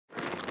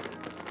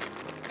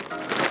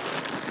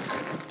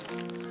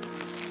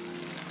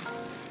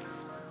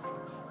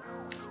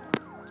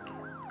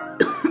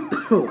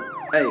Hey,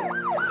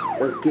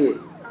 let's get.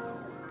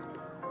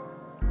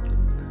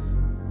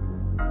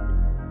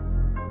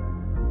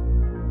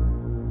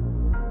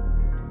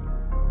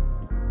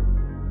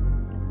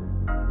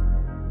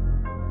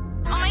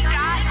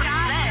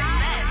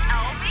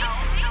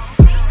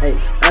 Hey,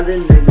 other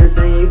niggas,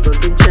 they ain't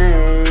fucking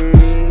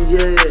changed,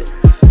 yeah.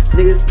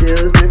 Niggas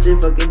still snatching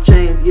fucking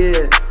chains,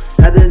 yeah.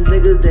 Other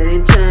niggas, they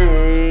ain't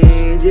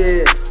changed,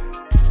 yeah.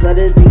 Lot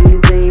of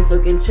things, they ain't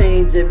fucking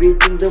changed.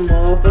 Everything the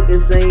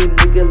motherfucking same,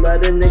 nigga.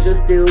 Lot of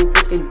niggas still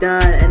fucking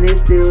dying, and they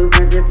still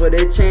snatching for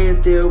their chains.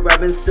 Still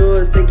robbing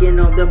stores,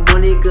 taking all the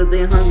money cause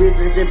they hungry.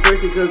 Snatching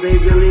pussy cause they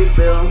really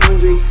feel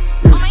hungry.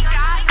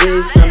 They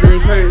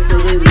something hurt,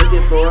 so they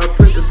looking for a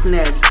push to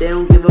snatch. They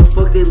don't give a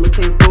fuck, they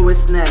looking for a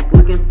snack.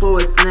 Looking for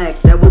a snack,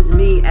 that was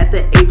me at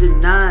the age of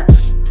 9.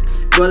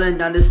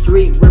 Rolling down the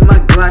street with my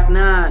Glock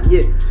 9,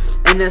 yeah.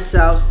 In the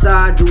south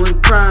side,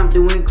 doing crime.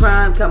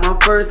 Caught my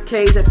first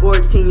case at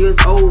 14 years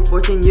old.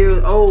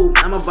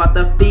 I'm about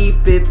to be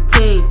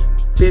 15.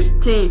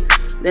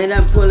 Then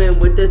I'm pulling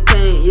with the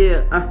 10,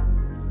 yeah.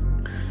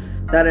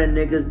 Lot of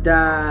niggas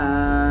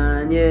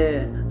dying,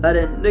 yeah. Lot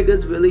of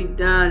niggas really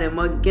dying in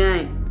my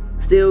gang.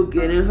 Still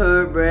getting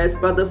harassed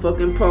by the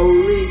fucking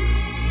police.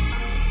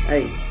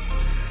 Hey,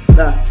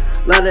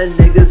 lot of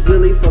niggas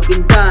really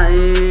fucking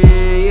dying,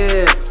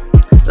 yeah.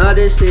 Lot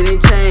of shit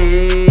ain't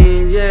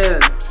changed, yeah.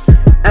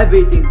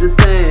 Everything the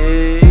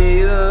same,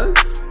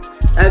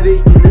 yeah.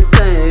 Everything the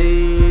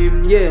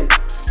same, yeah.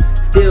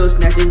 Still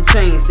snatching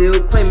chains, still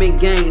claiming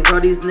gangs. All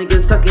these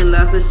niggas talking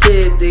lots of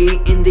shit. They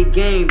ain't in the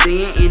game, they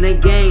ain't in the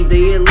game.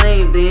 They ain't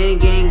lame, they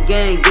ain't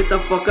gang. Get the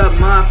fuck up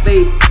my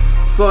face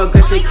before I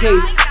grab your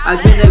case. I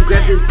gonna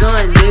grab this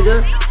gun,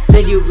 nigga.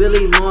 Think you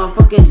really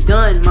motherfucking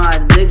done, my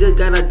nigga.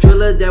 Got a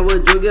driller that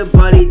will drill your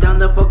body down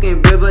the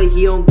fucking river.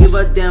 He don't give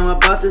a damn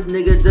about this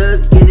nigga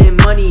just getting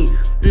money.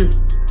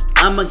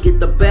 I'ma get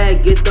the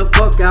bag, get the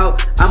fuck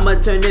out. I'ma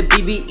turn to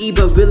B.B.E,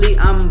 but really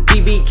I'm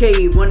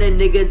BBK. When a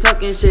nigga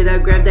talking shit, I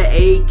grab the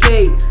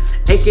AK.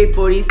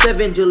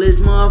 AK-47, drill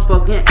his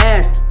motherfucking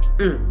ass.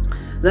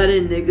 Lot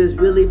of niggas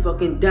really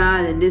fucking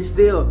dying in this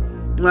field.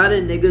 Lot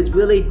of niggas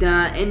really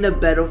dying in the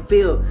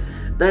battlefield.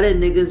 Lot of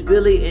niggas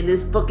really in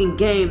this fucking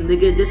game,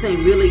 nigga. This ain't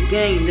really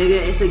gang,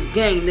 nigga. It's a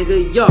gang,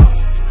 nigga. Yo,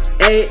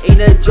 hey,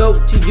 ain't a joke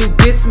till you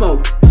get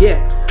smoked.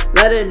 Yeah,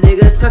 lot of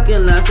niggas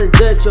talking lots of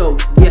dead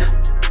jokes. Yeah.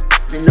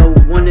 Ain't no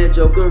one to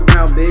joke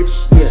around,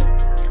 bitch, yeah.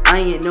 I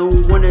ain't no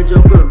one to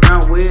joke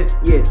around with,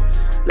 yeah.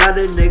 Lot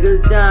of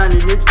niggas dying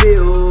in this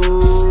field,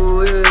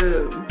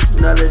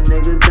 yeah. Lot of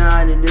niggas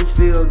dying in this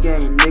field,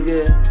 gang,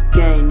 nigga,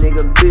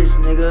 bitch,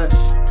 nigga.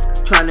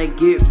 Tryna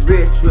get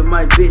rich with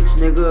my bitch,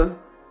 nigga.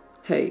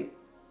 Hey.